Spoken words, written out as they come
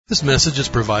This message is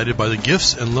provided by the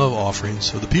gifts and love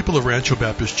offerings of the people of Rancho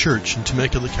Baptist Church in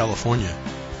Temecula, California.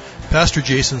 Pastor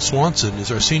Jason Swanson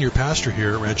is our senior pastor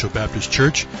here at Rancho Baptist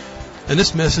Church, and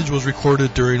this message was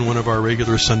recorded during one of our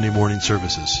regular Sunday morning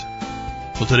services.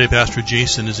 So today Pastor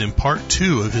Jason is in part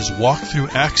 2 of his Walk Through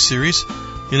Acts series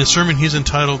in a sermon he's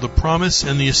entitled The Promise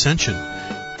and the Ascension.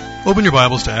 Open your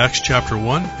Bibles to Acts chapter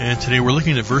 1, and today we're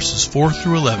looking at verses 4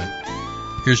 through 11.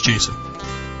 Here's Jason.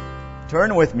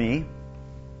 Turn with me.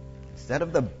 Instead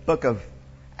of the book of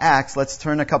Acts, let's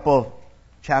turn a couple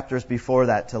chapters before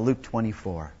that to Luke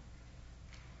 24.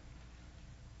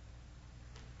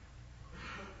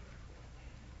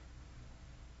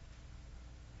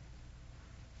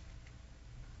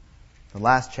 The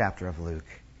last chapter of Luke.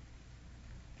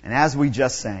 And as we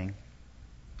just sang,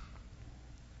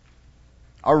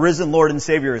 our risen Lord and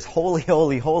Savior is holy,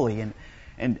 holy, holy.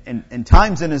 And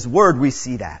times in His Word we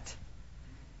see that.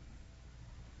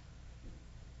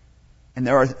 And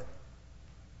there are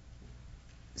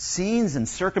scenes and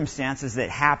circumstances that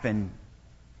happen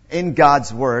in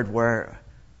God's Word where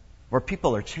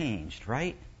people are changed,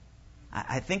 right?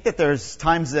 I think that there's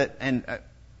times that and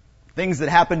things that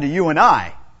happen to you and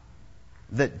I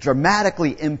that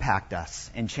dramatically impact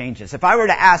us and change us. If I were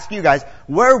to ask you guys,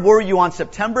 where were you on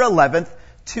September 11th,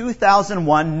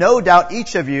 2001? No doubt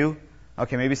each of you,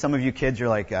 okay, maybe some of you kids, you're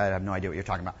like, I have no idea what you're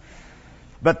talking about.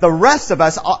 But the rest of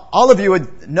us, all of you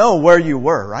would know where you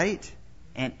were, right?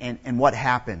 And what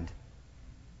happened.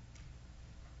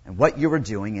 And what you were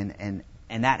doing.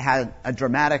 And that had a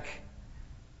dramatic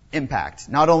impact.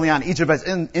 Not only on each of us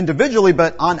individually,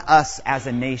 but on us as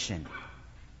a nation.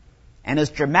 And as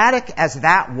dramatic as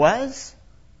that was,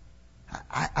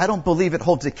 I don't believe it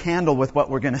holds a candle with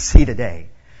what we're going to see today.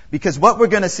 Because what we're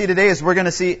going to see today is we're going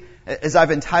to see, as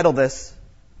I've entitled this,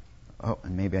 oh,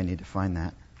 and maybe I need to find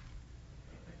that.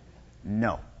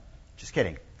 No. Just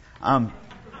kidding. A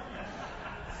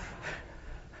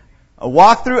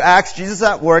walk through Acts, Jesus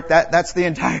at work, that's the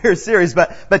entire series.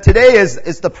 But today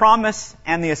is the promise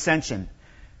and the ascension.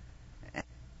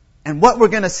 And what we're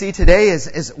going to see today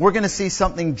is we're going to see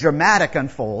something dramatic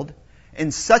unfold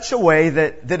in such a way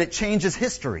that it changes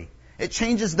history. It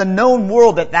changes the known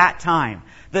world at that time.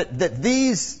 That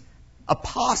these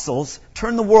apostles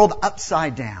turn the world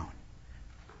upside down.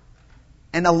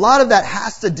 And a lot of that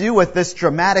has to do with this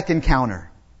dramatic encounter.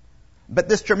 But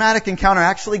this dramatic encounter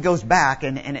actually goes back,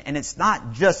 and it's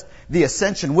not just the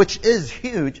ascension, which is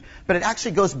huge, but it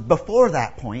actually goes before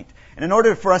that point. And in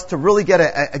order for us to really get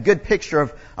a good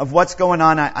picture of what's going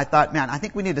on, I thought, man, I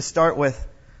think we need to start with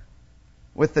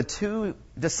the two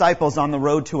disciples on the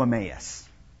road to Emmaus.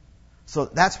 So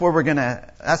that's where we're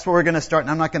gonna start,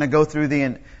 and I'm not gonna go through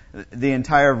the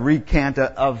entire recant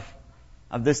of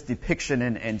this depiction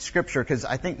in Scripture, because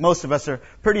I think most of us are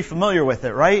pretty familiar with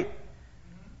it, right?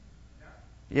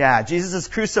 Yeah, Jesus is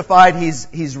crucified,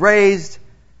 he's raised,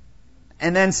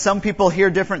 and then some people hear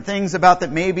different things about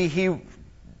that maybe he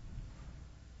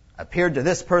appeared to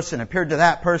this person, appeared to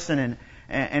that person,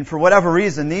 and for whatever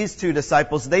reason, these two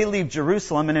disciples, they leave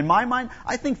Jerusalem, and in my mind,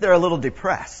 I think they're a little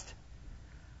depressed.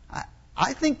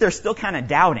 I think they're still kind of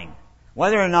doubting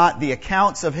whether or not the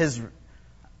accounts of his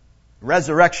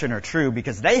resurrection are true,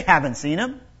 because they haven't seen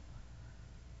him.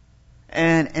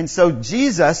 And so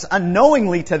Jesus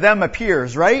unknowingly to them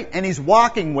appears, right? And he's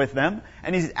walking with them,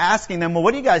 and he's asking them, well,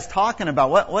 what are you guys talking about?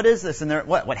 What is this? And they're,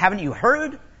 what haven't you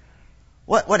heard?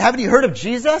 What haven't you heard of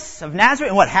Jesus of Nazareth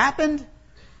and what happened?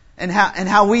 And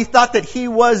how we thought that he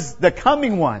was the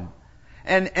coming one.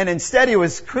 And instead he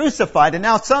was crucified. And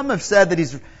now some have said that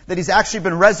he's actually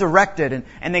been resurrected,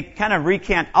 and they kind of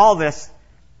recant all this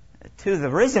to the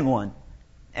risen one.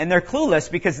 And they're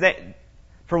clueless because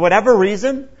for whatever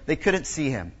reason, they couldn't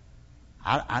see him.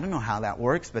 I don't know how that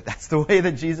works, but that's the way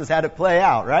that Jesus had it play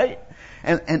out, right?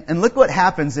 And look what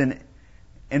happens in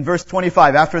verse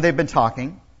 25 after they've been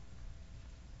talking.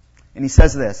 And he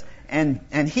says this,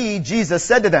 and he, Jesus,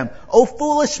 said to them, O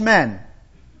foolish men,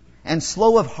 and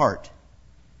slow of heart,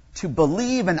 to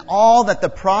believe in all that the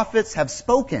prophets have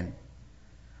spoken.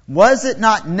 Was it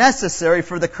not necessary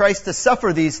for the Christ to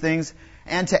suffer these things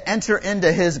and to enter into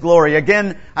His glory?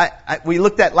 Again, we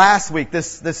looked at last week,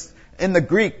 this in the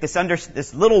Greek,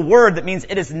 this little word that means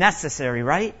it is necessary,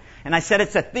 right? And I said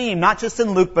it's a theme, not just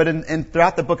in Luke, but in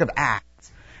throughout the book of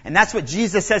Acts. And that's what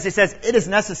Jesus says. He says, it is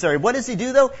necessary. What does He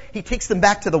do though? He takes them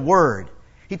back to the Word.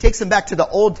 He takes them back to the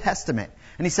Old Testament.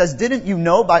 And He says, didn't you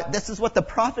know this is what the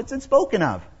prophets had spoken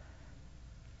of?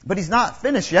 But He's not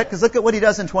finished yet, because look at what He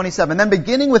does in 27. Then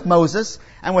beginning with Moses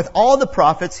and with all the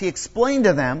prophets, He explained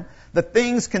to them the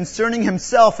things concerning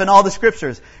Himself in all the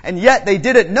Scriptures. And yet they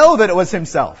didn't know that it was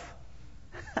Himself.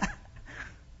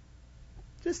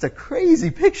 Just a crazy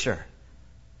picture.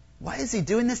 Why is he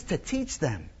doing this? To teach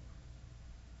them.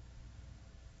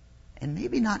 And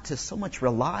maybe not to so much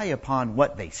rely upon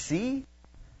what they see,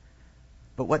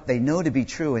 but what they know to be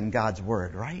true in God's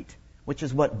Word, right? Which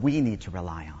is what we need to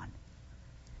rely on.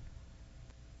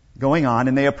 Going on,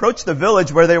 and they approached the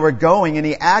village where they were going, and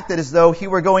he acted as though he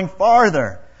were going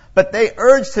farther. But they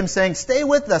urged him, saying, "Stay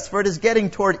with us, for it is getting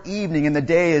toward evening, and the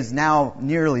day is now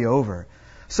nearly over."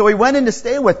 So he went in to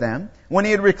stay with them. When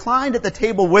he had reclined at the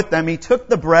table with them, he took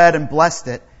the bread and blessed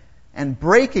it, and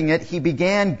breaking it, he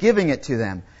began giving it to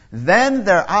them. Then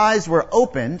their eyes were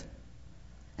opened,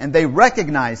 and they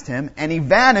recognized him, and he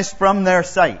vanished from their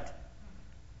sight.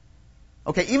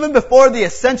 Okay, even before the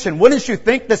ascension, wouldn't you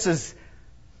think this is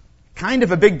kind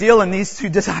of a big deal in these two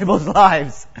disciples'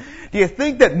 lives? Do you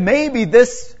think that maybe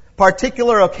this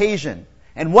particular occasion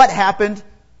and what happened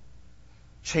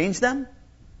changed them?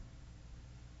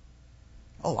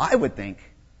 Oh, I would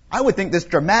think this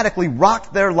dramatically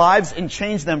rocked their lives and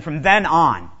changed them from then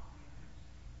on.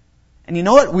 And you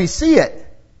know what? We see it.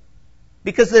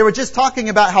 Because they were just talking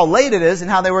about how late it is and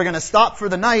how they were going to stop for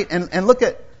the night. And look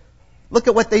at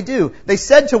what they do. They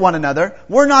said to one another,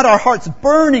 "Were not our hearts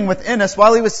burning within us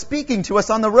while he was speaking to us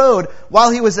on the road,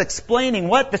 while he was explaining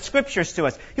what? The Scriptures to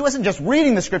us." He wasn't just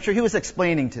reading the Scripture, he was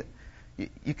explaining to.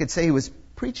 You could say he was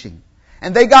preaching.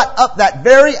 And they got up that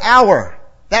very hour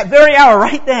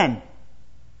right then,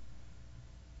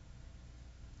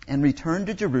 and returned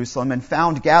to Jerusalem and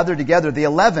found gathered together the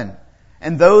 11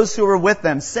 and those who were with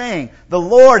them, saying, "The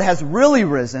Lord has really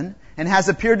risen and has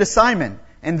appeared to Simon."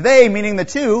 And they, meaning the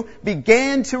two,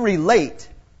 began to relate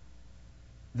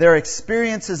their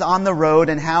experiences on the road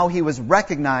and how he was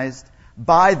recognized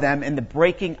by them in the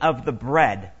breaking of the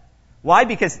bread. Why?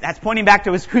 Because that's pointing back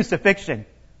to his crucifixion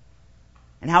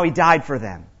and how he died for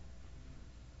them.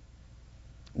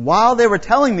 While they were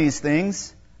telling these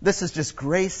things, this is just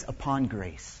grace upon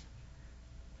grace.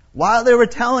 While they were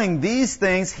telling these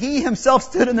things, he himself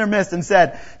stood in their midst and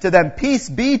said to them, "Peace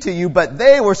be to you." But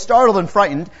they were startled and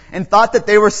frightened and thought that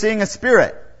they were seeing a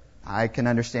spirit. I can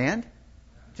understand.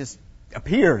 Just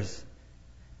appears.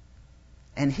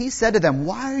 And he said to them,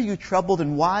 "Why are you troubled,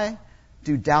 and why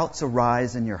do doubts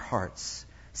arise in your hearts?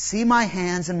 See my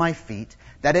hands and my feet,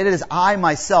 that it is I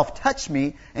myself. Touch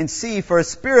me and see, for a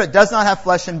spirit does not have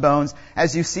flesh and bones,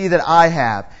 as you see that I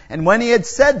have." And when he had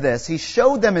said this, he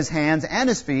showed them his hands and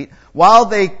his feet, while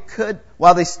they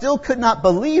still could not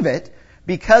believe it,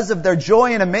 because of their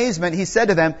joy and amazement. He said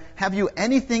to them, "Have you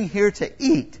anything here to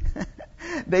eat?"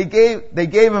 They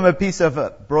gave him a piece of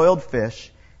a broiled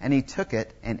fish, and he took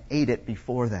it and ate it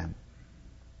before them.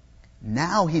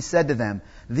 Now he said to them,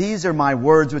 "These are my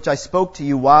words which I spoke to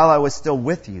you while I was still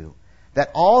with you, that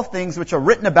all things which are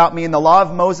written about me in the law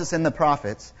of Moses and the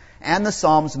prophets and the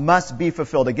Psalms must be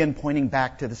fulfilled." Again, pointing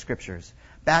back to the Scriptures,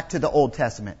 back to the Old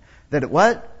Testament. That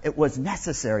it was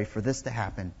necessary for this to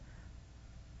happen.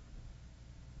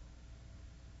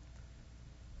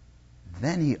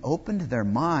 Then he opened their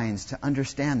minds to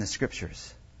understand the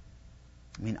Scriptures.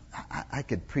 I mean, I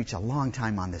could preach a long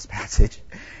time on this passage.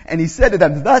 And he said to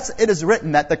them, "Thus it is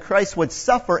written that the Christ would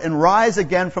suffer and rise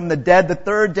again from the dead the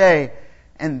third day,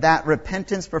 and that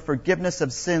repentance for forgiveness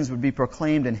of sins would be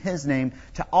proclaimed in his name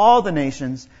to all the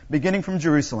nations, beginning from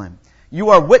Jerusalem. You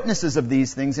are witnesses of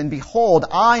these things, and behold,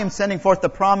 I am sending forth the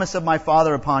promise of my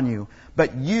Father upon you.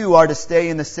 But you are to stay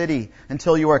in the city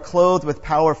until you are clothed with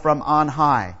power from on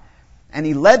high." And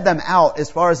he led them out as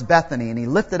far as Bethany, and he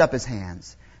lifted up his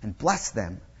hands and blessed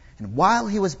them. And while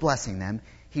he was blessing them,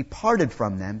 he parted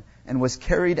from them and was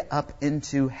carried up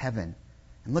into heaven.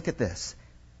 And look at this.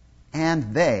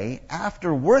 And they,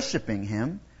 after worshiping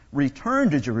him,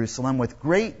 returned to Jerusalem with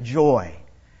great joy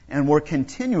and were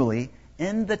continually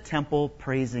in the temple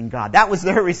praising God. That was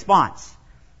their response.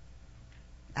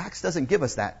 Acts doesn't give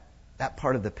us that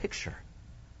part of the picture.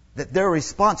 That their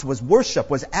response was worship,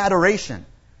 was adoration.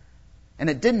 And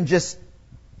it didn't just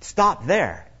stop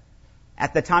there.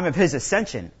 At the time of his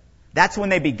ascension, that's when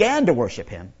they began to worship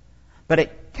him. But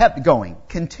it kept going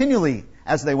continually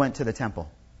as they went to the temple.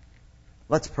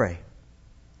 Let's pray.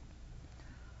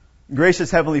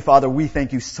 Gracious Heavenly Father, we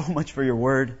thank you so much for your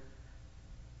word,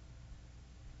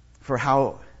 for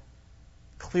how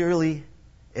clearly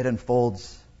it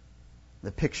unfolds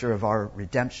the picture of our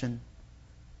redemption,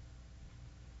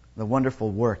 the wonderful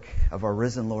work of our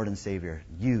risen Lord and Savior,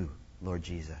 you, Lord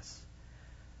Jesus.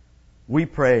 We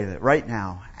pray that right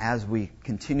now, as we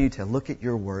continue to look at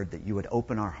your word, that you would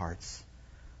open our hearts,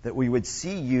 that we would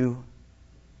see you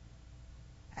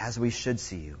as we should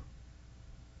see you,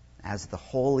 as the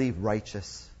holy,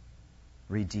 righteous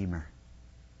Redeemer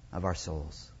of our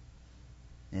souls.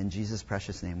 In Jesus'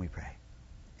 precious name we pray.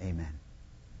 Amen.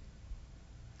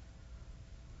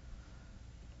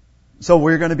 So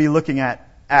we're going to be looking at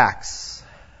Acts.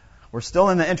 We're still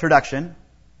in the introduction.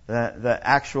 The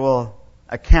actual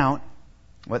account,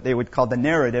 what they would call the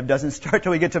narrative, doesn't start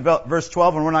till we get to verse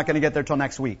 12, and we're not going to get there till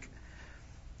next week.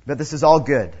 But this is all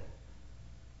good,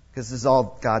 because this is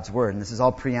all God's Word, and this is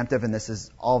all preemptive, and this is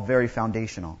all very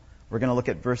foundational. We're going to look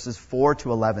at verses 4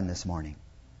 to 11 this morning.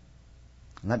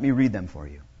 Let me read them for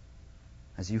you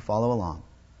as you follow along.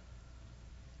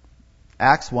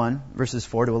 Acts 1, verses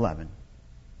 4 to 11.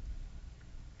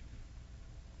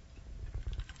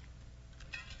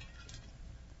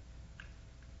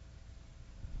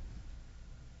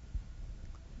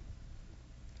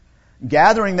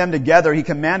 Gathering them together, he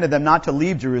commanded them not to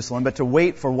leave Jerusalem, but to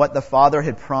wait for what the Father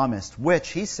had promised, which,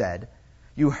 he said,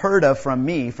 you heard of from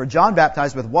me. For John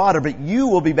baptized with water, but you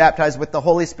will be baptized with the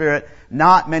Holy Spirit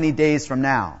not many days from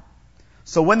now.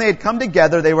 So when they had come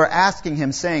together, they were asking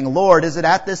him, saying, Lord, is it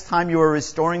at this time you are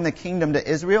restoring the kingdom to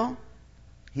Israel?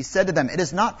 He said to them, it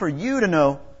is not for you to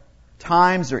know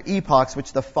times or epochs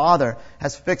which the Father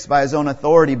has fixed by his own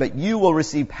authority, but you will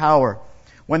receive power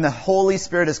when the Holy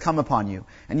Spirit has come upon you.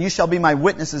 And you shall be my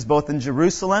witnesses both in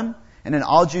Jerusalem and in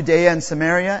all Judea and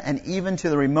Samaria and even to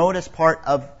the remotest part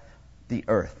of the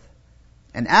earth.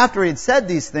 And after he had said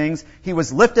these things, he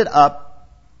was lifted up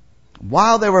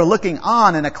while they were looking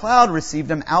on, and a cloud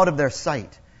received him out of their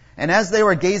sight. And as they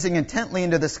were gazing intently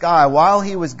into the sky while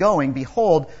he was going,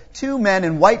 behold, 2 men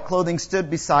in white clothing stood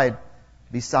beside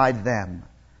them.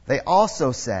 They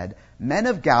also said, Men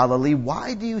of Galilee,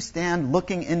 why do you stand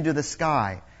looking into the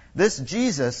sky? This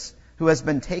Jesus, who has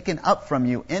been taken up from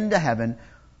you into heaven,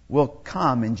 will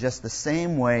come in just the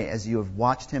same way as you have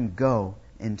watched him go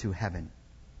into heaven.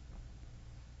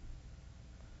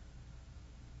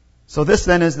 So this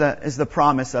then is the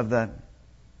promise of the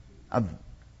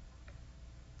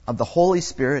Holy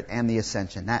Spirit and the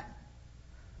ascension.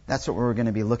 That's what we're going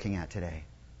to be looking at today.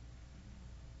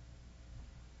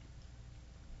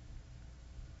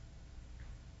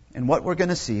 And what we're going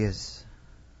to see is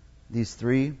these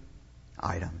 3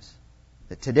 items.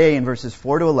 That today in verses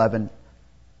 4 to 11,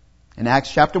 in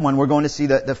Acts chapter 1, we're going to see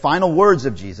the final words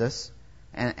of Jesus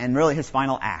and really his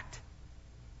final act,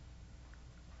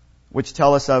 which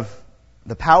tell us of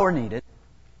the power needed,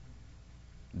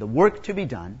 the work to be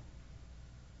done,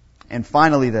 and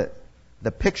finally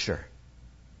the picture,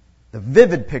 the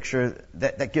vivid picture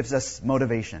that gives us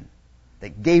motivation.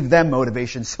 That gave them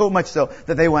motivation, so much so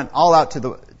that they went all out to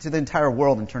the entire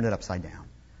world and turned it upside down.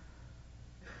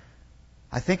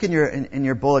 I think in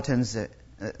your bulletins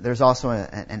there's also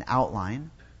an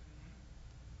outline,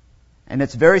 and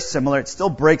it's very similar. It still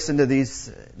breaks into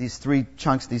these 3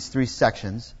 chunks, these 3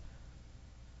 sections.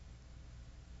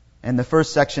 And the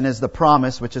first section is the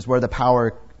promise, which is where the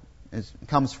power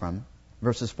comes from,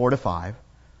 verses 4 to 5.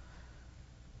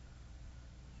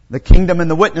 The kingdom and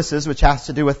the witnesses, which has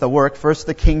to do with the work. First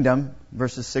the kingdom,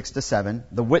 verses 6 to 7.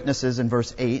 The witnesses in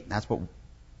verse 8, that's what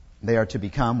they are to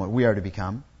become, what we are to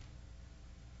become.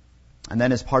 And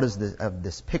then as part of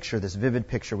this picture, this vivid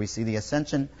picture, we see the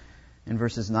ascension in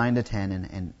verses 9 to 10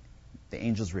 and the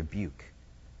angel's rebuke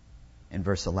in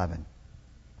verse 11.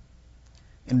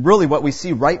 And really what we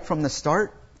see right from the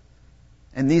start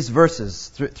in these verses,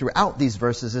 throughout these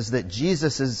verses, is that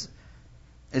Jesus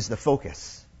is the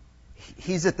focus.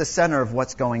 He's at the center of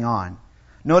what's going on.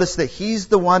 Notice that He's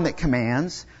the one that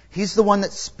commands, He's the one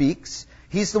that speaks,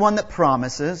 He's the one that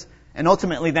promises, and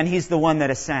ultimately then He's the one that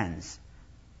ascends.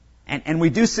 And we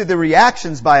do see the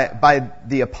reactions by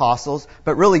the apostles,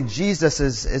 but really Jesus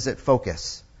is at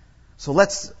focus. So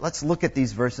let's look at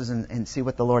these verses and see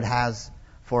what the Lord has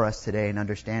for us today in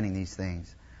understanding these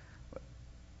things.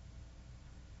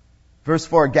 Verse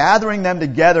 4, gathering them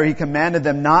together, He commanded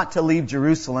them not to leave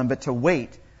Jerusalem, but to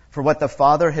wait for what the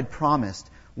Father had promised,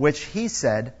 which He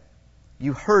said,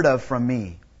 you heard of from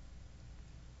me.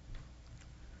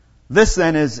 This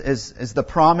then is the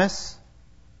promise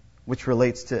which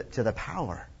relates to the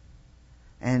power.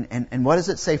 And what does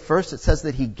it say first? It says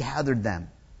that He gathered them.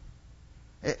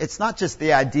 It's not just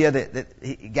the idea that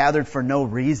He gathered for no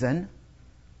reason.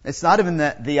 It's not even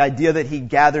the idea that He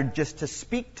gathered just to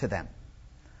speak to them.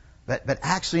 But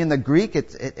actually in the Greek,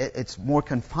 it's more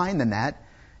confined than that.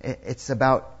 It's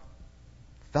about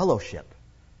fellowship.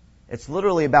 It's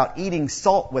literally about eating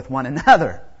salt with one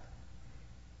another.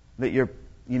 That you're,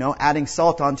 adding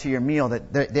salt onto your meal.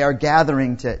 That they are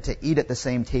gathering to eat at the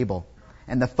same table.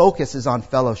 And the focus is on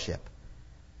fellowship.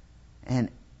 And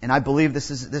I believe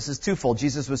this is twofold.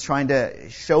 Jesus was trying to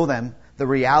show them the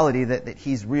reality that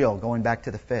He's real, going back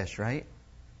to the fish, right?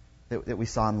 That we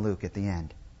saw in Luke at the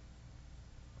end.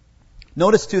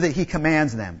 Notice too that He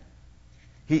commands them.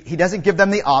 He doesn't give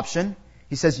them the option.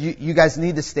 He says, you guys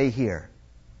need to stay here.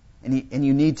 And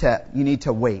you need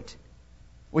to wait.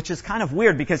 Which is kind of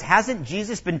weird, because hasn't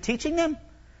Jesus been teaching them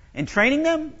and training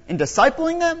them and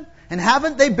discipling them? And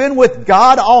haven't they been with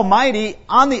God Almighty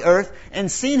on the earth and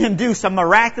seen Him do some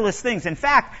miraculous things? In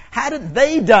fact, hadn't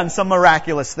they done some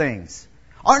miraculous things?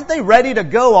 Aren't they ready to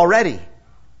go already?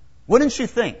 Wouldn't you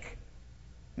think?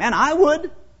 Man, I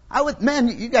would.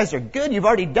 Man, you guys are good. You've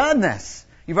already done this.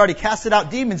 You've already casted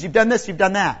out demons. You've done this. You've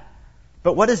done that.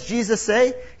 But what does Jesus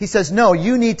say? He says, no,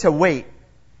 you need to wait.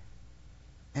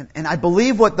 And I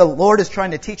believe what the Lord is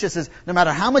trying to teach us is no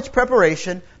matter how much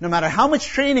preparation, no matter how much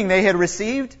training they had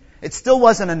received, it still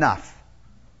wasn't enough.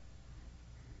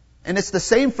 And it's the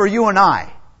same for you and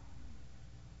I.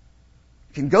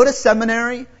 You can go to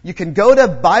seminary, you can go to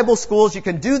Bible schools, you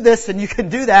can do this and you can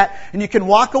do that, and you can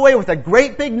walk away with a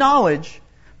great big knowledge,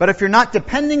 but if you're not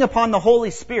depending upon the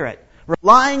Holy Spirit,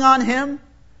 relying on Him,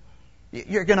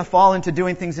 you're going to fall into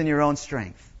doing things in your own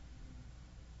strength.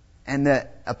 And the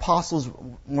apostles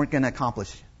weren't going to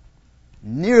accomplish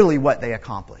nearly what they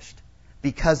accomplished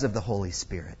because of the Holy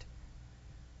Spirit.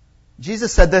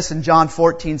 Jesus said this in John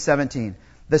 14:17.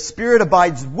 The Spirit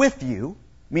abides with you,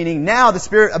 meaning now the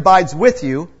Spirit abides with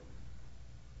you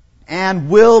and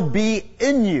will be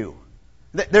in you.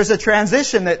 There's a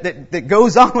transition that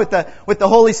goes on with the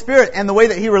Holy Spirit and the way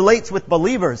that He relates with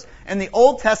believers. In the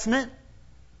Old Testament,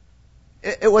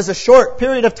 it was a short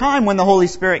period of time when the Holy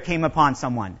Spirit came upon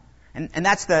someone. And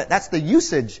that's the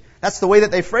usage. That's the way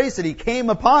that they phrased it. He came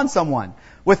upon someone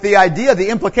with the idea, the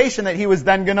implication that He was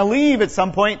then going to leave at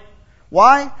some point.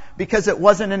 Why? Because it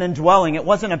wasn't an indwelling. It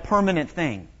wasn't a permanent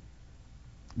thing.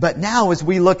 But now as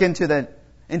we look into the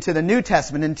New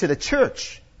Testament, into the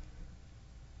church,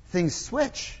 things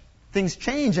switch. Things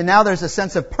change. And now there's a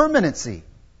sense of permanency.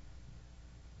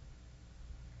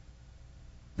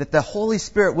 That the Holy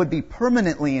Spirit would be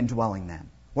permanently indwelling them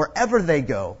wherever they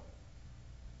go.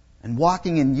 And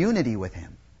walking in unity with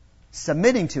Him.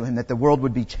 Submitting to Him, that the world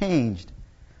would be changed.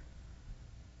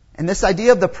 And this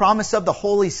idea of the promise of the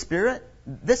Holy Spirit,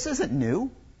 this isn't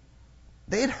new.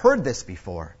 They had heard this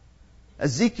before.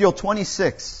 Ezekiel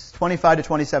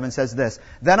 26:25-27 says this,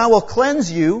 Then I will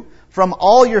cleanse you from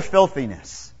all your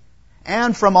filthiness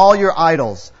and from all your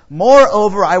idols.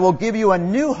 Moreover, I will give you a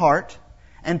new heart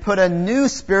and put a new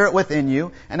spirit within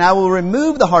you, and I will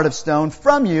remove the heart of stone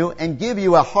from you and give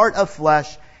you a heart of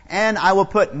flesh, and I will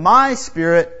put my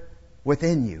Spirit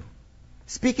within you.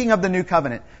 Speaking of the new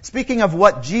covenant, speaking of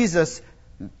what Jesus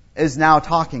is now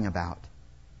talking about.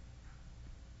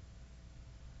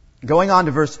 Going on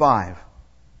to verse 5.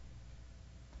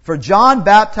 For John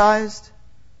baptized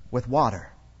with water,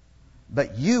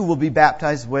 but you will be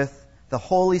baptized with the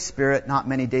Holy Spirit not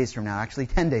many days from now, actually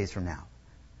 10 days from now.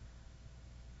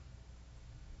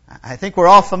 I think we're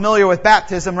all familiar with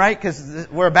baptism, right? Because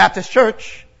we're a Baptist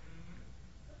church.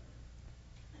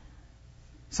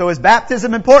 So is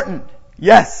baptism important?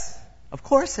 Yes. Of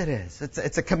course it is.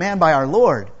 It's a command by our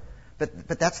Lord. But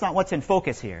that's not what's in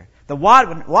focus here. The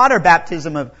water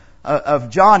baptism of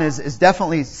John is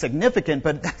definitely significant,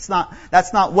 but that's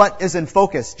not what is in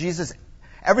focus. Jesus,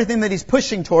 everything that He's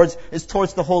pushing towards is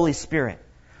towards the Holy Spirit.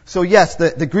 So yes,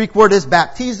 the Greek word is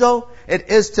baptizo. It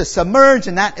is to submerge,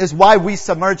 and that is why we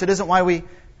submerge. It isn't why we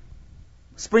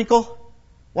sprinkle.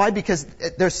 Why? Because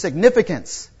there's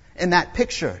significance in that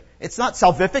picture. It's not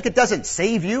salvific. It doesn't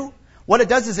save you. What it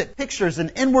does is it pictures an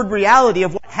inward reality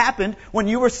of what happened when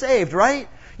you were saved, right?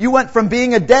 You went from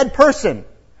being a dead person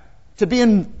to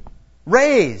being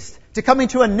raised, to coming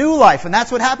to a new life. And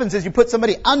that's what happens is you put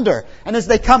somebody under. And as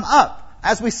they come up,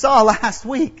 as we saw last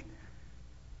week,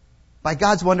 by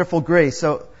God's wonderful grace.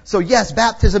 So yes,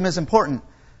 baptism is important.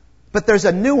 But there's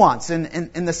a nuance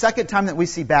in the second time that we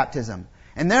see baptism.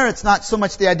 And there it's not so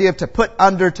much the idea of to put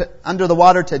under the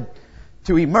water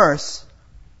to immerse,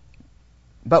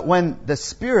 but when the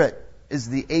Spirit is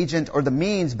the agent or the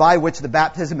means by which the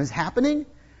baptism is happening,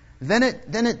 then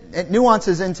it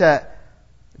nuances into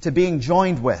being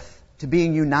joined with, to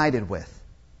being united with.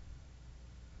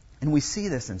 And we see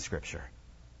this in Scripture,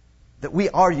 that we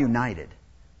are united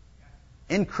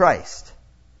in Christ,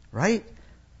 right?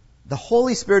 The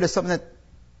Holy Spirit is something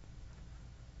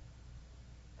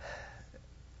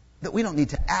that we don't need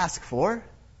to ask for,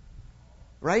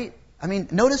 right? I mean,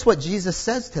 notice what Jesus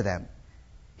says to them.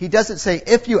 He doesn't say,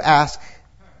 if you ask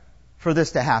for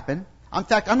this to happen. In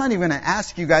fact, I'm not even going to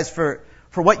ask you guys for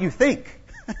what you think.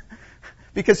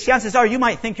 Because chances are you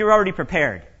might think you're already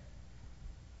prepared.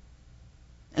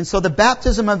 And so the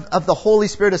baptism of the Holy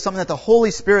Spirit is something that the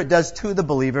Holy Spirit does to the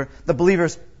believer. The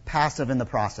believer's passive in the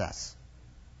process.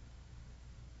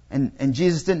 And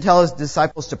Jesus didn't tell His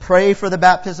disciples to pray for the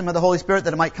baptism of the Holy Spirit,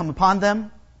 that it might come upon them.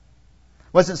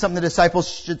 It wasn't something the disciples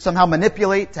should somehow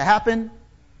manipulate to happen.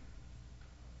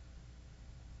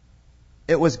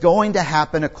 It was going to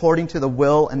happen according to the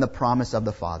will and the promise of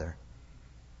the Father.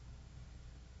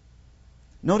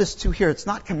 Notice too here, it's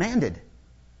not commanded.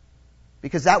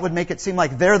 Because that would make it seem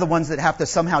like they're the ones that have to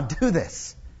somehow do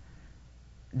this.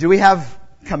 Do we have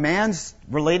commands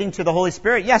relating to the Holy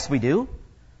Spirit? Yes, we do.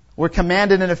 We're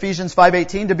commanded in Ephesians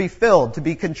 5:18 to be filled, to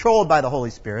be controlled by the Holy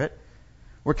Spirit.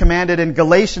 We're commanded in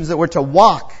Galatians that we're to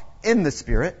walk in the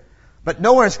Spirit. But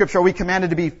nowhere in Scripture are we commanded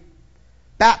to be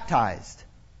baptized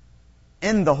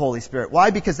in the Holy Spirit. Why?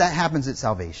 Because that happens at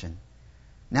salvation.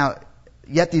 Now,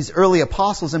 yet these early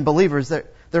apostles and believers,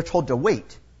 they're told to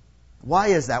wait. Why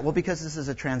is that? Well, because this is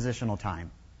a transitional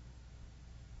time.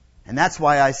 And that's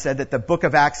why I said that the book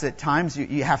of Acts at times,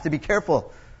 you have to be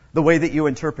careful the way that you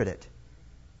interpret it.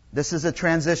 This is a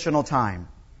transitional time.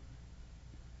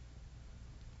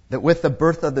 That with the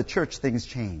birth of the church, things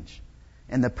change.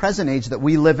 In the present age that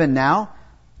we live in now,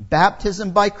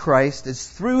 baptism by Christ is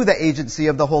through the agency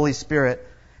of the Holy Spirit,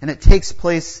 and it takes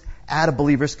place at a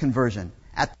believer's conversion.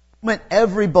 At the moment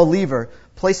every believer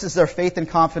places their faith and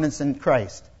confidence in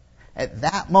Christ, at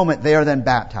that moment they are then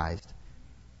baptized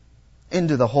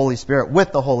into the Holy Spirit,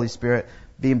 with the Holy Spirit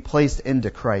being placed into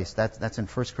Christ. That's in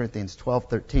 1 Corinthians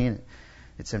 12:13.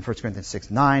 It's in 1 Corinthians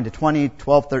 6:9-20,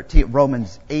 12:13,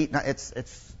 Romans 8.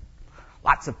 It's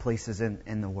lots of places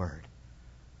in the Word.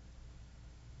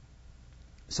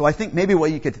 So I think maybe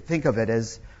what you could think of it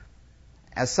as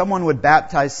someone would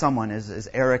baptize someone, as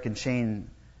Eric and Shane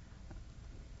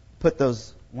put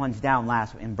those ones down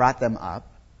last and brought them up,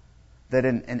 that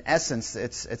in essence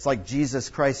it's like Jesus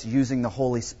Christ using the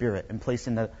Holy Spirit and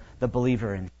placing the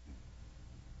believer in.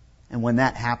 And when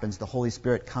that happens, the Holy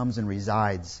Spirit comes and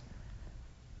resides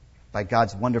by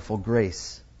God's wonderful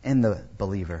grace in the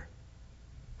believer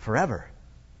forever.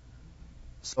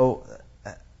 So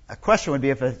a question would be,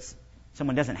 if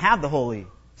someone doesn't have the Holy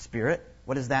Spirit,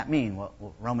 what does that mean?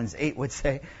 Well, Romans 8 would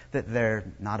say that they're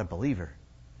not a believer.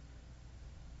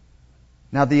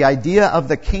 Now, the idea of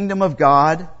the kingdom of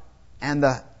God and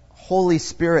the Holy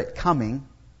Spirit coming,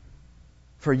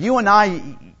 for you and I,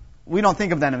 we don't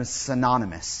think of them as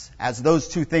synonymous, as those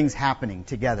two things happening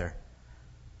together.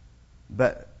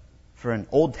 But for an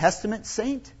Old Testament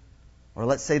saint, or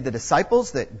let's say the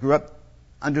disciples that grew up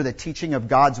under the teaching of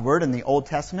God's Word in the Old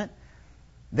Testament,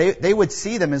 they would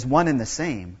see them as one and the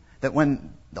same. That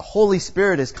when the Holy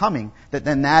Spirit is coming,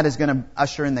 then that is going to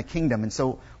usher in the kingdom. And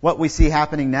so what we see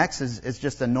happening next is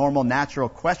just a normal, natural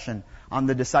question on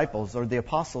the disciples or the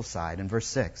apostles' side in verse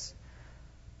 6.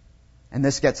 And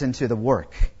this gets into the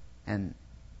work and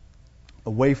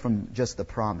away from just the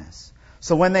promise.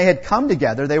 So when they had come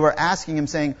together, they were asking Him,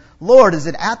 saying, Lord, is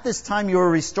it at this time you are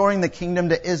restoring the kingdom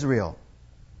to Israel?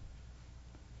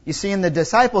 You see, in the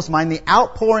disciples' mind, the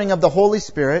outpouring of the Holy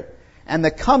Spirit and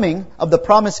the coming of the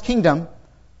promised kingdom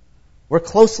were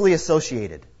closely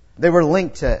associated. They were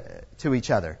linked to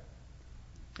each other.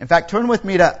 In fact, turn with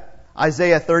me to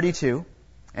Isaiah 32.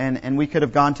 And we could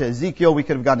have gone to Ezekiel, we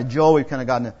could have gone to Joel, we could have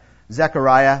gone to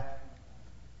Zechariah.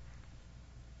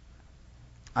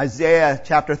 Isaiah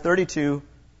chapter 32,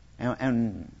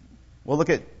 and we'll look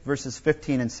at verses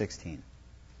 15 and 16.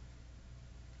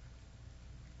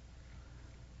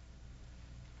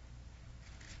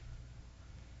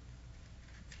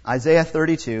 Isaiah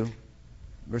 32,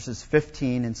 verses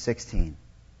 15 and 16,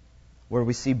 where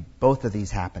we see both of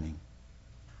these happening.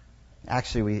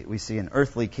 Actually, we see an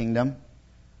earthly kingdom,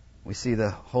 we see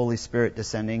the Holy Spirit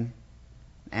descending,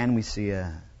 and we see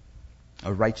a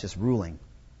righteous ruling.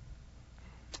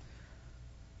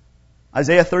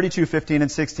 Isaiah 32, 15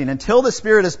 and 16. Until the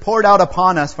Spirit is poured out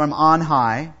upon us from on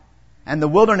high, and the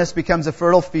wilderness becomes a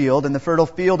fertile field, and the fertile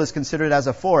field is considered as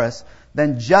a forest,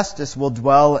 then justice will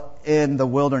dwell in the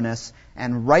wilderness,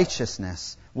 and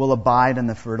righteousness will abide in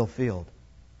the fertile field.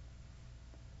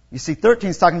 You see, 13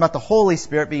 is talking about the Holy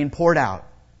Spirit being poured out.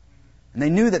 And they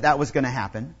knew that that was going to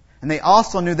happen. And they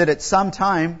also knew that at some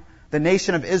time, the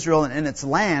nation of Israel and its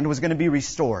land was going to be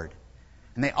restored.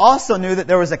 And they also knew that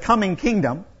there was a coming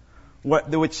kingdom,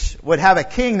 which would have a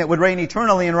king that would reign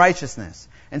eternally in righteousness.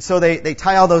 And so they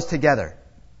tie all those together.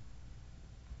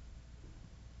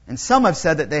 And some have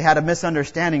said that they had a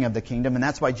misunderstanding of the kingdom, and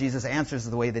that's why Jesus answers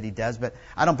the way that He does. But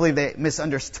I don't believe they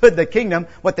misunderstood the kingdom.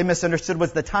 What they misunderstood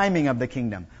was the timing of the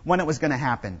kingdom, when it was going to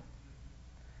happen.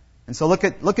 And so look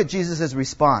at Jesus'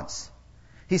 response.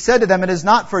 He said to them, "It is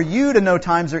not for you to know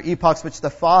times or epochs which the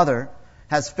Father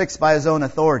has fixed by His own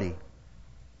authority."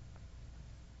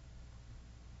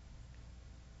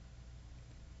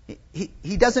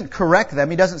 he doesn't correct them.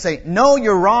 He doesn't say, no,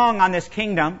 you're wrong on this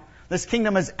kingdom. This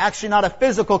kingdom is actually not a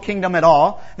physical kingdom at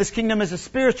all. This kingdom is a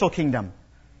spiritual kingdom.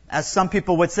 As some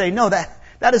people would say, no,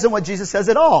 that isn't what Jesus says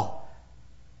at all.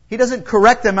 He doesn't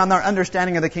correct them on their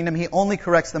understanding of the kingdom. He only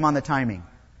corrects them on the timing.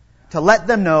 To let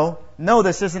them know, no,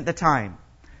 this isn't the time.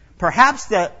 Perhaps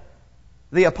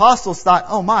the apostles thought,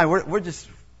 oh my, we're just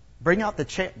bring out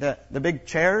the big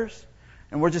chairs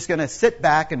and we're just going to sit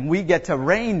back and we get to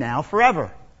reign now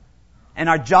forever. And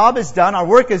our job is done, our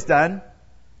work is done.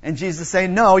 And Jesus is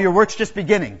saying, no, your work's just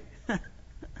beginning.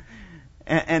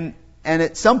 and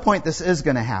at some point this is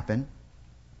going to happen,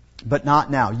 but not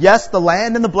now. Yes, the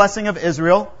land and the blessing of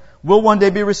Israel will one day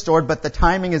be restored, but the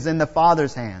timing is in the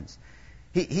Father's hands.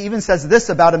 He even says this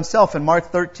about himself in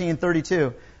Mark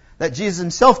 13:32, that Jesus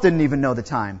himself didn't even know the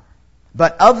time.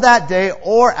 But of that day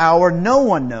or hour no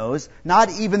one knows, not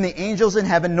even the angels in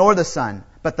heaven nor the Son,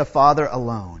 but the Father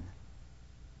alone.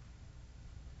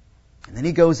 And then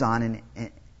he goes on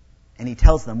and he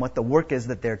tells them what the work is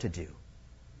that they're to do.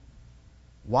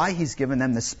 Why he's given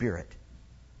them the Spirit.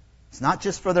 It's not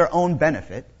just for their own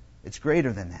benefit. It's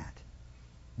greater than that.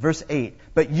 Verse 8,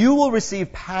 but you will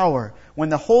receive power when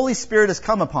the Holy Spirit has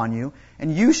come upon you,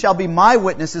 and you shall be my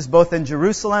witnesses both in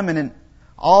Jerusalem and in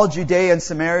all Judea and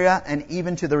Samaria, and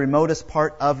even to the remotest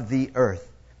part of the earth.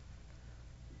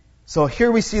 So here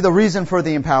we see the reason for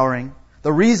the empowering,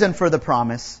 the reason for the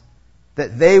promise,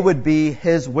 that they would be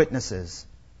His witnesses.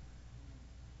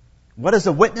 What is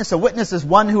a witness? A witness is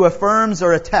one who affirms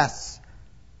or attests,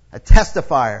 a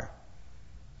testifier.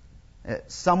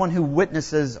 Someone who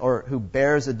witnesses or who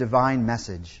bears a divine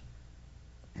message.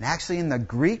 And actually in the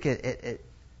Greek, it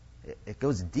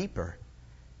goes deeper.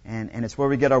 And it's where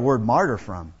we get our word martyr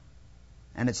from.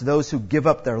 And it's those who give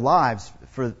up their lives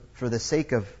for the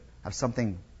sake of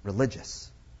something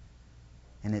religious.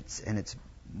 And it's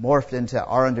morphed into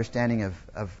our understanding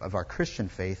of our Christian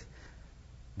faith,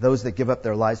 those that give up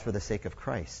their lives for the sake of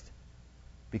Christ.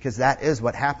 Because that is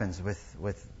what happens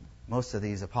with most of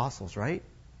these apostles, right?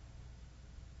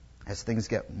 As things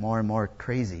get more and more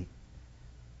crazy.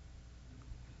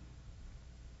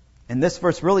 And this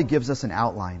verse really gives us an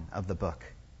outline of the book,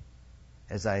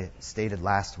 as I stated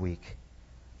last week.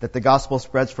 That the gospel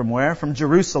spreads from where? From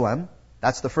Jerusalem,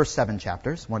 that's the first 7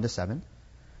 chapters, 1 to 7,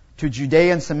 to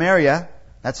Judea and Samaria,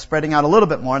 that's spreading out a little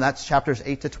bit more, that's chapters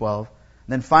 8 to 12.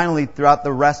 And then finally throughout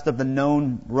the rest of the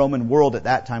known Roman world at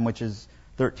that time, which is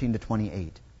 13 to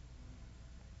 28.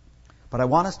 But I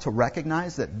want us to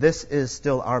recognize that this is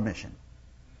still our mission.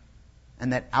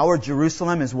 And that our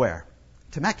Jerusalem is where?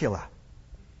 Temecula.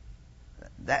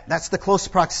 That's the close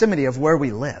proximity of where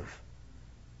we live.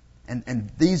 And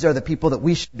these are the people that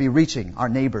we should be reaching, our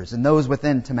neighbors, and those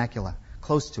within Temecula,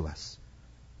 close to us.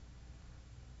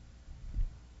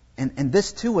 And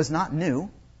this too was not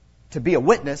new, to be a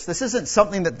witness. This isn't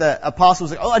something that the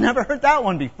apostles, I never heard that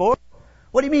one before.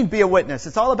 What do you mean be a witness?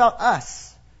 It's all about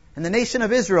us and the nation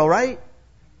of Israel, right?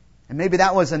 And maybe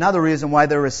that was another reason why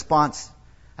their response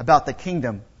about the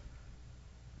kingdom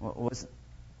was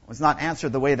not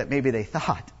answered the way that maybe they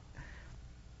thought.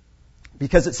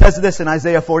 Because it says this in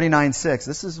Isaiah 49:6.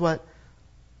 This is what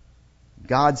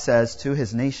God says to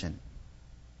His nation,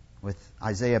 with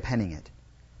Isaiah penning it.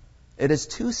 It is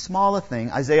too small a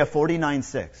thing, Isaiah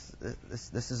 49:6.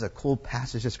 This is a cool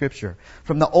passage of Scripture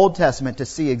from the Old Testament to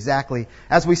see exactly,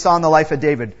 as we saw in the life of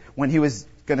David when he was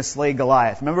going to slay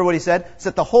Goliath. Remember what he said? It's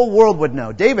that the whole world would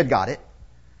know. David got it.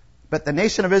 But the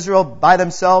nation of Israel, by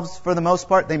themselves, for the most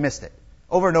part, they missed it.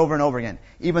 Over and over and over again.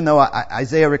 Even though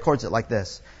Isaiah records it like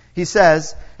this. He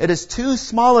says, it is too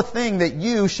small a thing that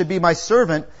you should be my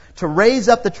servant to raise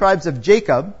up the tribes of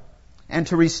Jacob and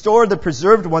to restore the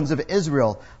preserved ones of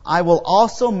Israel. I will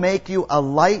also make you a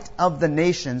light of the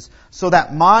nations so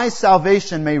that my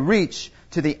salvation may reach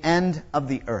to the end of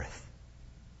the earth.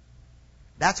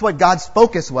 That's what God's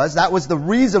focus was. That was the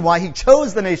reason why He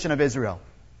chose the nation of Israel.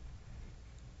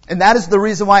 And that is the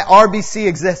reason why RBC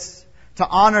exists. To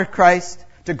honor Christ,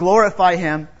 to glorify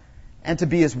Him, and to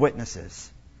be His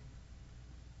witnesses.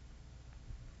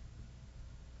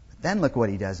 But then look what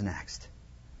He does next.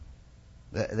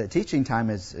 The teaching time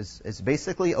is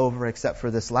basically over, except for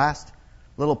this last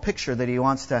little picture that He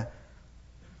wants to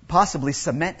possibly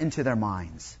cement into their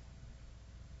minds.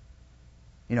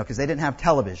 Because they didn't have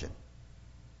television,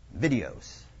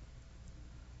 videos.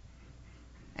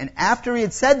 And after He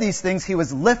had said these things, He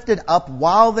was lifted up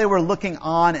while they were looking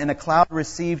on, and a cloud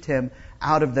received Him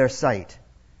out of their sight.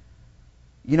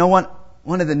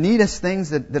 One of the neatest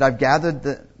things that I've gathered,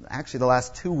 the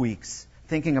last 2 weeks,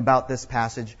 thinking about this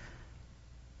passage,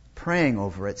 praying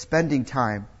over it, spending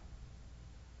time,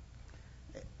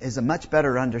 is a much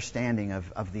better understanding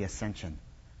of the ascension.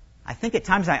 I think at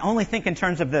times I only think in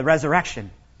terms of the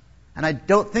resurrection, and I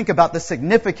don't think about the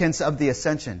significance of the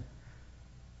ascension.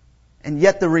 And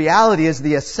yet the reality is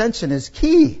the ascension is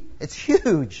key. It's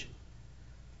huge.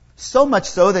 So much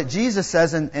so that Jesus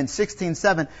says in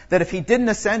 16:7 that if He didn't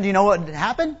ascend, you know what would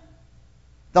happen?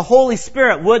 The Holy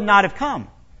Spirit would not have come.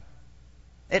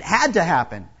 It had to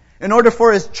happen in order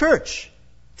for His church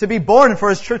to be born and for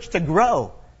His church to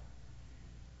grow.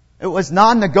 It was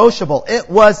non-negotiable. It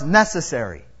was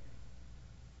necessary.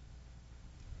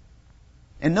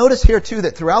 And notice here too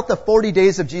that throughout the 40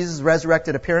 days of Jesus'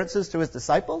 resurrected appearances to His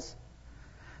disciples,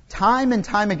 time and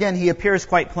time again He appears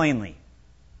quite plainly.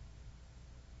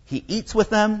 He eats with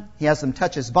them. He has them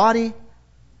touch His body.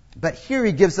 But here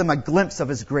He gives them a glimpse of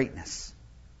His greatness.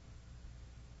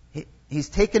 He's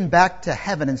taken back to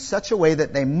heaven in such a way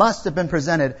that they must have been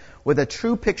presented with a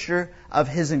true picture of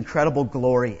His incredible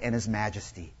glory and His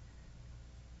majesty.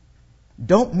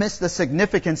 Don't miss the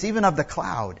significance even of the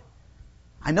cloud.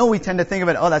 I know we tend to think of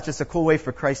it, oh, that's just a cool way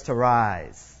for Christ to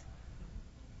rise.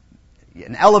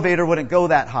 An elevator wouldn't go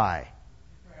that high.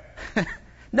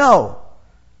 No.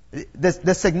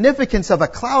 The significance of a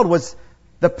cloud was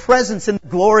the presence and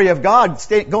glory of God,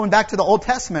 going back to the Old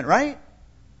Testament, right?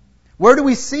 Where do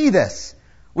we see this?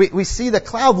 We see the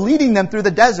cloud leading them through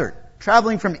the desert,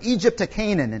 traveling from Egypt to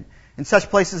Canaan, and in such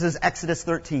places as Exodus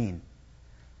 13.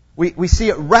 We see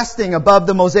it resting above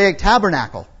the Mosaic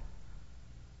tabernacle,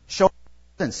 showing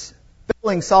presence,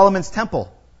 filling Solomon's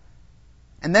temple.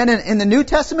 And then in the New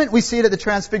Testament, we see it at the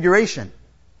Transfiguration,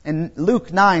 in Luke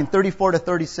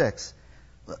 9:34-36.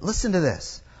 Listen to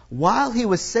this. While He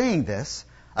was saying this,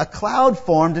 a cloud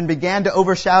formed and began to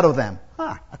overshadow them.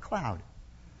 A cloud.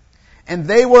 And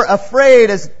they were afraid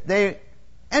as they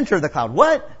entered the cloud.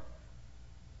 What?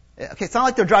 Okay, it's not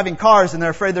like they're driving cars and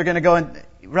they're afraid they're going to go and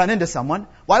run into someone.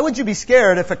 Why would you be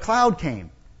scared if a cloud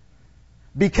came?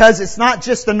 Because it's not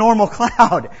just a normal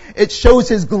cloud. It shows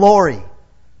His glory.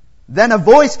 Then a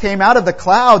voice came out of the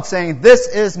cloud saying, "This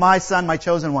is my Son, my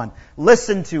chosen one.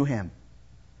 Listen to Him."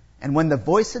 And when the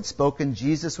voice had spoken,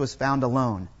 Jesus was found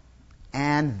alone,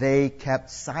 and they kept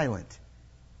silent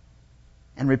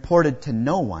and reported to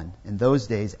no one in those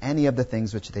days any of the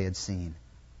things which they had seen.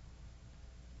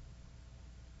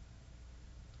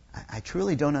 I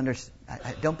truly don't understand.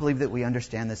 I don't believe that we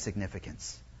understand the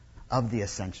significance of the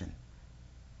ascension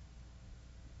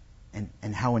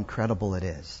and how incredible it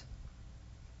is.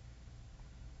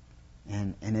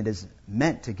 And it is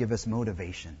meant to give us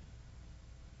motivation.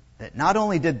 That not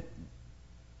only did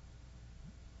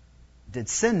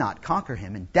sin not conquer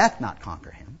Him and death not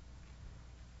conquer Him,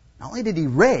 not only did He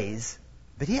raise,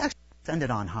 but He actually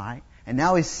ascended on high, and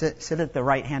now He's sit at the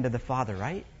right hand of the Father,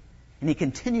 right? And He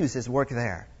continues His work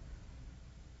there.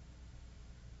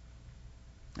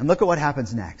 And look at what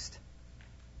happens next.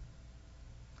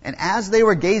 And as they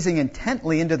were gazing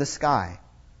intently into the sky,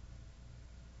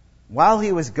 while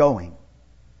He was going,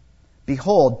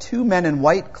 behold, 2 men in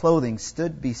white clothing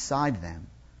stood beside them.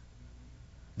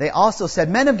 They also said,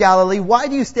 "Men of Galilee, why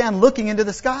do you stand looking into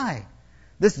the sky?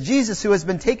 This Jesus who has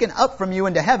been taken up from you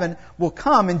into heaven will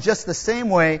come in just the same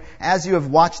way as you have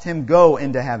watched Him go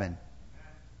into heaven."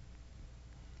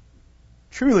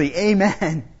 Truly,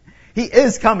 amen. He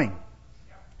is coming.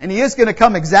 And He is going to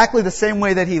come exactly the same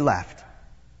way that He left.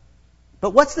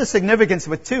 But what's the significance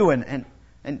with 2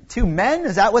 and 2 men?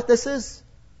 Is that what this is?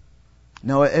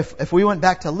 No, if we went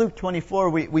back to Luke 24,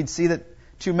 we'd see that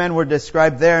 2 men were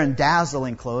described there in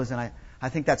dazzling clothes, and I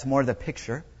think that's more the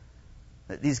picture.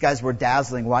 That these guys were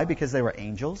dazzling. Why? Because they were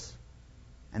angels,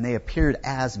 and they appeared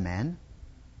as men.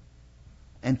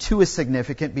 And 2 is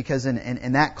significant because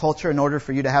in that culture, in order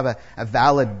for you to have a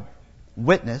valid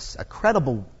witness, a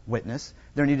credible witness,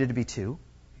 there needed to be 2.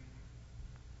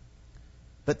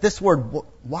 But this word,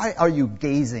 why are you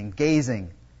gazing?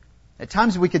 Gazing. At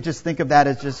times we could just think of that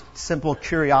as just simple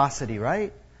curiosity,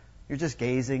 right? You're just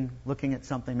gazing, looking at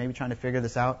something, maybe trying to figure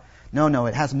this out. No,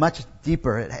 it has much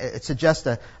deeper. It suggests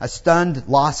a stunned,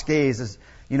 lost gaze. As,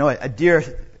 a deer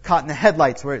caught in the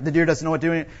headlights where the deer doesn't know what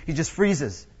to do. He just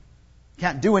freezes.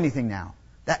 Can't do anything now.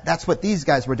 That's what these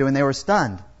guys were doing. They were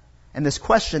stunned. And this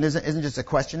question isn't just a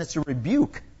question, it's a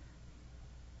rebuke.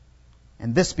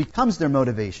 And this becomes their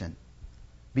motivation.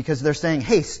 Because they're saying,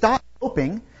 hey, stop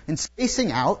hoping and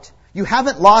spacing out. You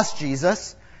haven't lost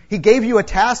Jesus. He gave you a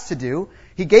task to do.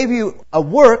 He gave you a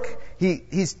work.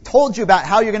 He's told you about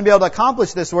how you're going to be able to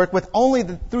accomplish this work with only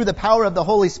through the power of the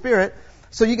Holy Spirit.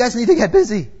 So you guys need to get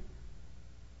busy.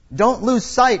 Don't lose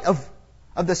sight of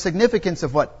the significance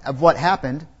of what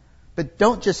happened. But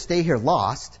don't just stay here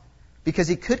lost, because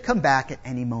He could come back at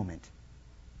any moment.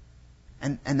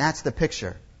 And that's the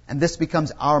picture. And this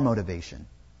becomes our motivation.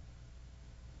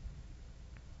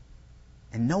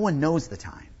 And no one knows the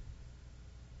time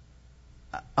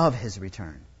of His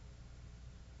return.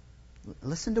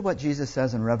 Listen to what Jesus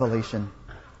says in Revelation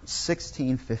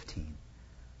 16:15.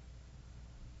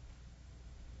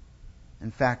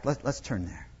 In fact, let's turn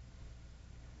there.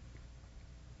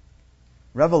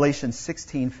 Revelation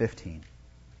 16:15.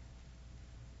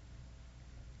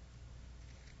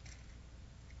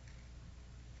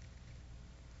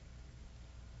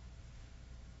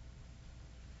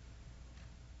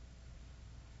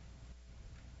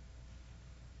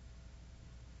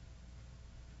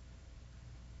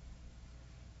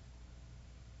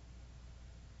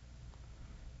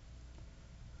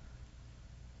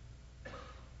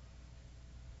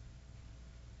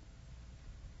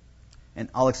 And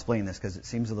I'll explain this because it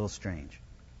seems a little strange.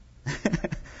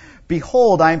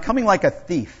 Behold, I am coming like a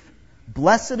thief.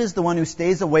 Blessed is the one who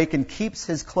stays awake and keeps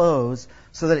his clothes,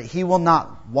 so that he will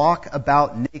not walk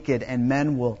about naked and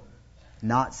men will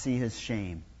not see his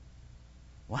shame.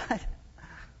 What?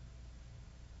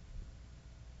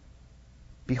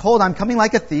 Behold, I'm coming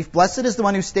like a thief. Blessed is the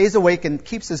one who stays awake and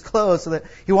keeps his clothes, so that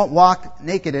he won't walk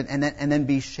naked and then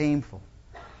be shameful.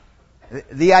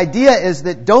 The idea is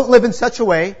that don't live in such a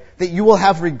way that you will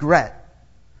have regret,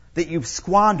 that you've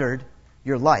squandered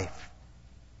your life.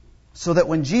 So that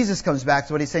when Jesus comes back,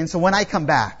 that's what He's saying, so when I come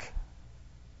back,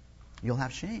 you'll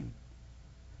have shame.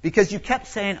 Because you kept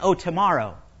saying, oh,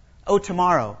 tomorrow, oh,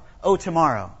 tomorrow, oh,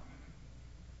 tomorrow.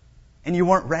 And you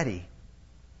weren't ready.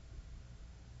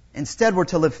 Instead, we're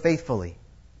to live faithfully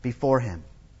before Him.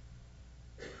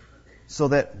 So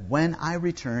that when I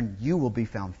return, you will be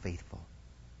found faithful.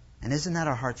 And isn't that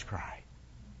our heart's cry?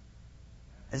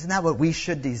 Isn't that what we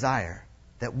should desire?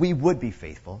 That we would be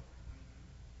faithful.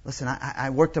 Listen,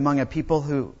 I worked among a people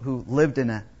who lived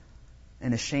in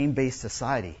a shame-based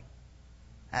society.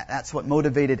 That's what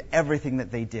motivated everything that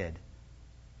they did.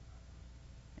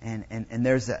 And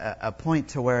there's a point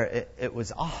to where it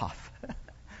was off.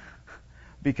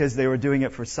 Because they were doing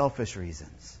it for selfish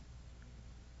reasons.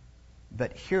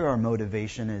 But here our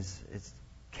motivation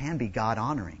can be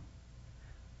God-honoring.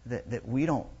 That we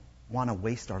don't want to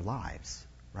waste our lives,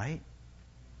 right?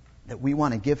 That we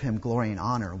want to give Him glory and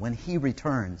honor. When He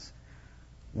returns,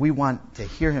 we want to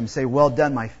hear Him say, well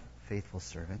done, my faithful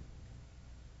servant.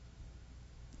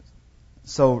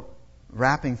 So,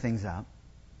 wrapping things up,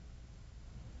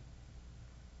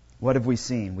 what have we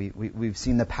seen? We've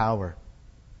seen the power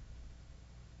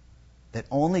that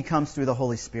only comes through the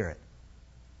Holy Spirit,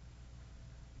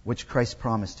 which Christ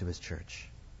promised to His church.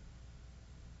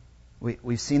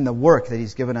 We've seen the work that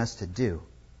He's given us to do.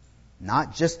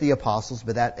 Not just the apostles,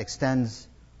 but that extends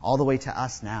all the way to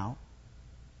us now.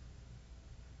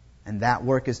 And that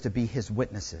work is to be His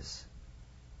witnesses.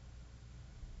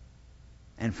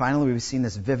 And finally, we've seen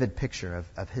this vivid picture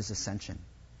of His ascension.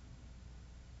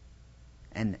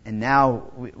 And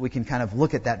now we can kind of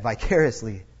look at that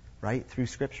vicariously, right, through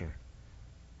Scripture.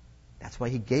 That's why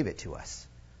He gave it to us,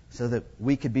 so that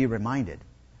we could be reminded.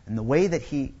 And the way that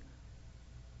He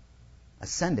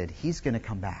ascended, He's going to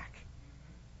come back.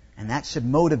 And that should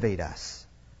motivate us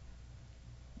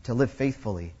to live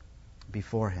faithfully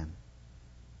before Him.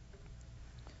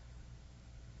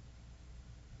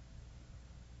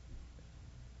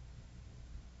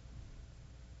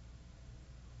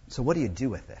 So what do you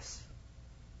do with this?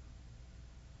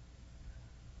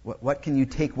 What can you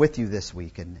take with you this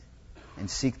week and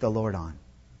seek the Lord on?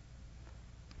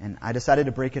 And I decided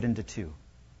to break it into two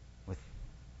with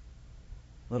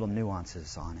little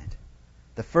nuances on it.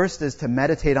 The first is to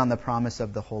meditate on the promise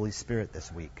of the Holy Spirit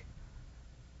this week.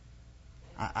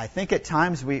 I think at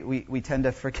times we tend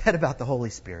to forget about the Holy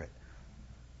Spirit.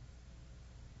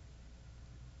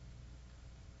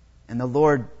 And the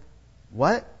Lord,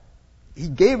 what? He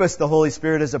gave us the Holy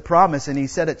Spirit as a promise, and He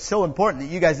said it's so important that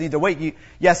you guys need to wait.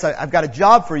 Yes, I've got a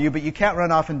job for you, but you can't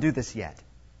run off and do this yet.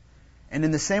 And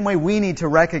in the same way, we need to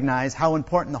recognize how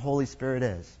important the Holy Spirit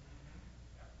is.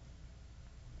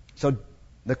 So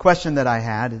the question that I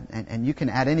had, and you can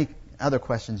add any other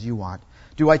questions you want,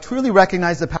 do I truly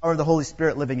recognize the power of the Holy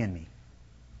Spirit living in me?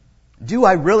 Do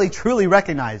I really, truly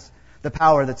recognize the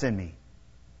power that's in me?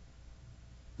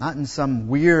 Not in some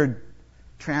weird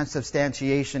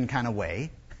transubstantiation kind of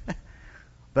way,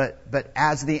 but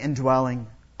as the indwelling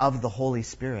of the Holy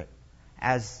Spirit,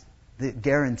 as the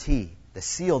guarantee, the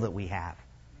seal that we have.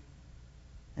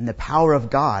 And the power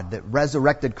of God that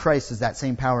resurrected Christ is that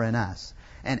same power in us.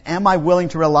 And am I willing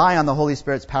to rely on the Holy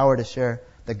Spirit's power to share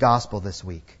the gospel this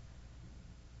week?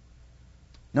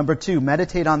 Number 2,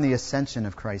 meditate on the ascension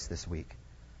of Christ this week.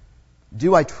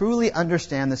 Do I truly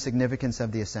understand the significance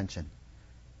of the ascension?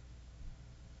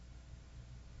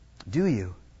 Do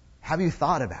you? Have you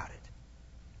thought about it?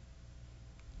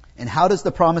 And how does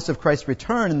the promise of Christ's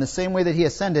return in the same way that He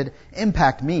ascended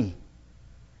impact me?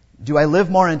 Do I live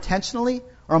more intentionally,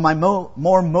 or am I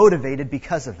more motivated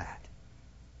because of that?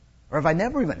 Or have I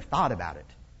never even thought about it?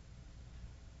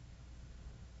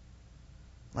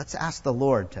 Let's ask the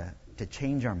Lord to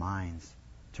change our minds,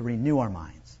 to renew our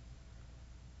minds.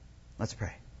 Let's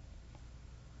pray.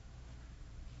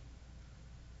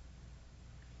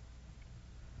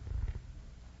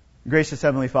 Gracious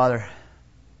Heavenly Father,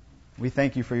 we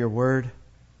thank You for Your Word,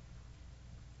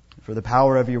 for the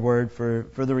power of Your Word, for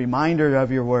the reminder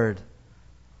of Your Word,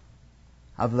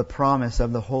 of the promise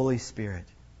of the Holy Spirit,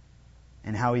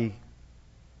 and how He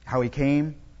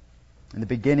came in the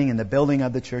beginning, in the building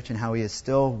of the church, and how He is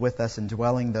still with us,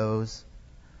 indwelling those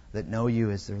that know You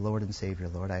as their Lord and Savior.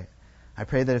 Lord, I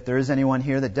pray that if there is anyone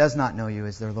here that does not know You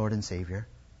as their Lord and Savior,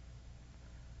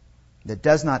 that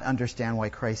does not understand why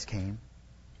Christ came,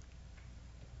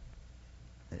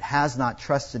 that has not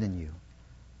trusted in You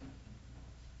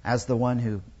as the one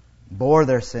who bore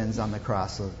their sins on the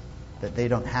cross so that they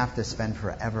don't have to spend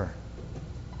forever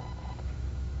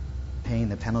paying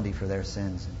the penalty for their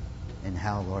sins in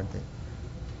hell, Lord,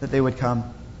 that they would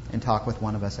come and talk with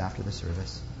one of us after the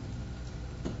service,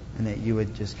 and that You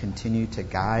would just continue to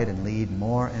guide and lead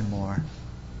more and more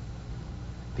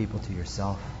people to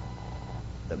Yourself,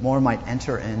 that more might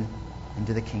enter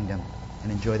into the kingdom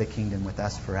and enjoy the kingdom with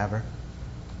us forever.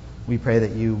 We pray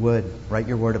that You would write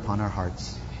Your word upon our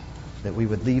hearts, that we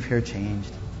would leave here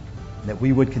changed, that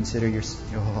we would consider Your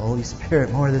Holy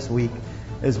Spirit more this week,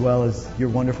 as well as Your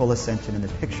wonderful ascension and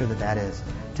the picture that is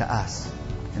to us,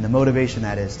 and the motivation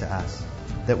that is to us,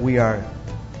 that we are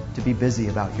to be busy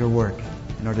about Your work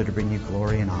in order to bring You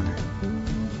glory and honor.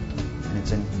 And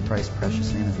it's in Christ's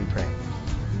precious name that we pray.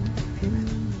 Amen.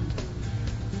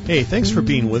 Hey, thanks for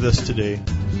being with us today.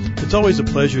 It's always a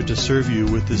pleasure to serve you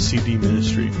with this CD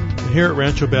ministry. And here at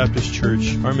Rancho Baptist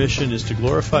Church, our mission is to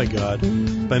glorify God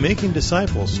by making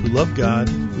disciples who love God,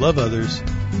 love others,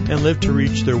 and live to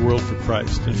reach their world for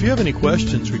Christ. And if you have any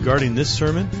questions regarding this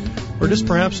sermon, or just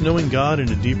perhaps knowing God in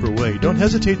a deeper way, don't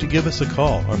hesitate to give us a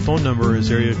call. Our phone number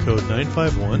is area code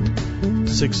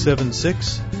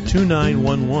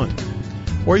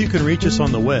 951-676-2911. Or you can reach us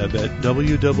on the web at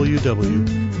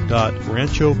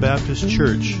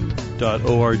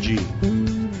www.ranchobaptistchurch.org.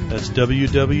 That's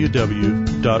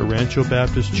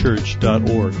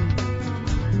www.ranchobaptistchurch.org.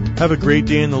 Have a great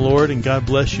day in the Lord, and God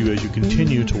bless you as you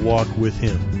continue to walk with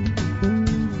Him.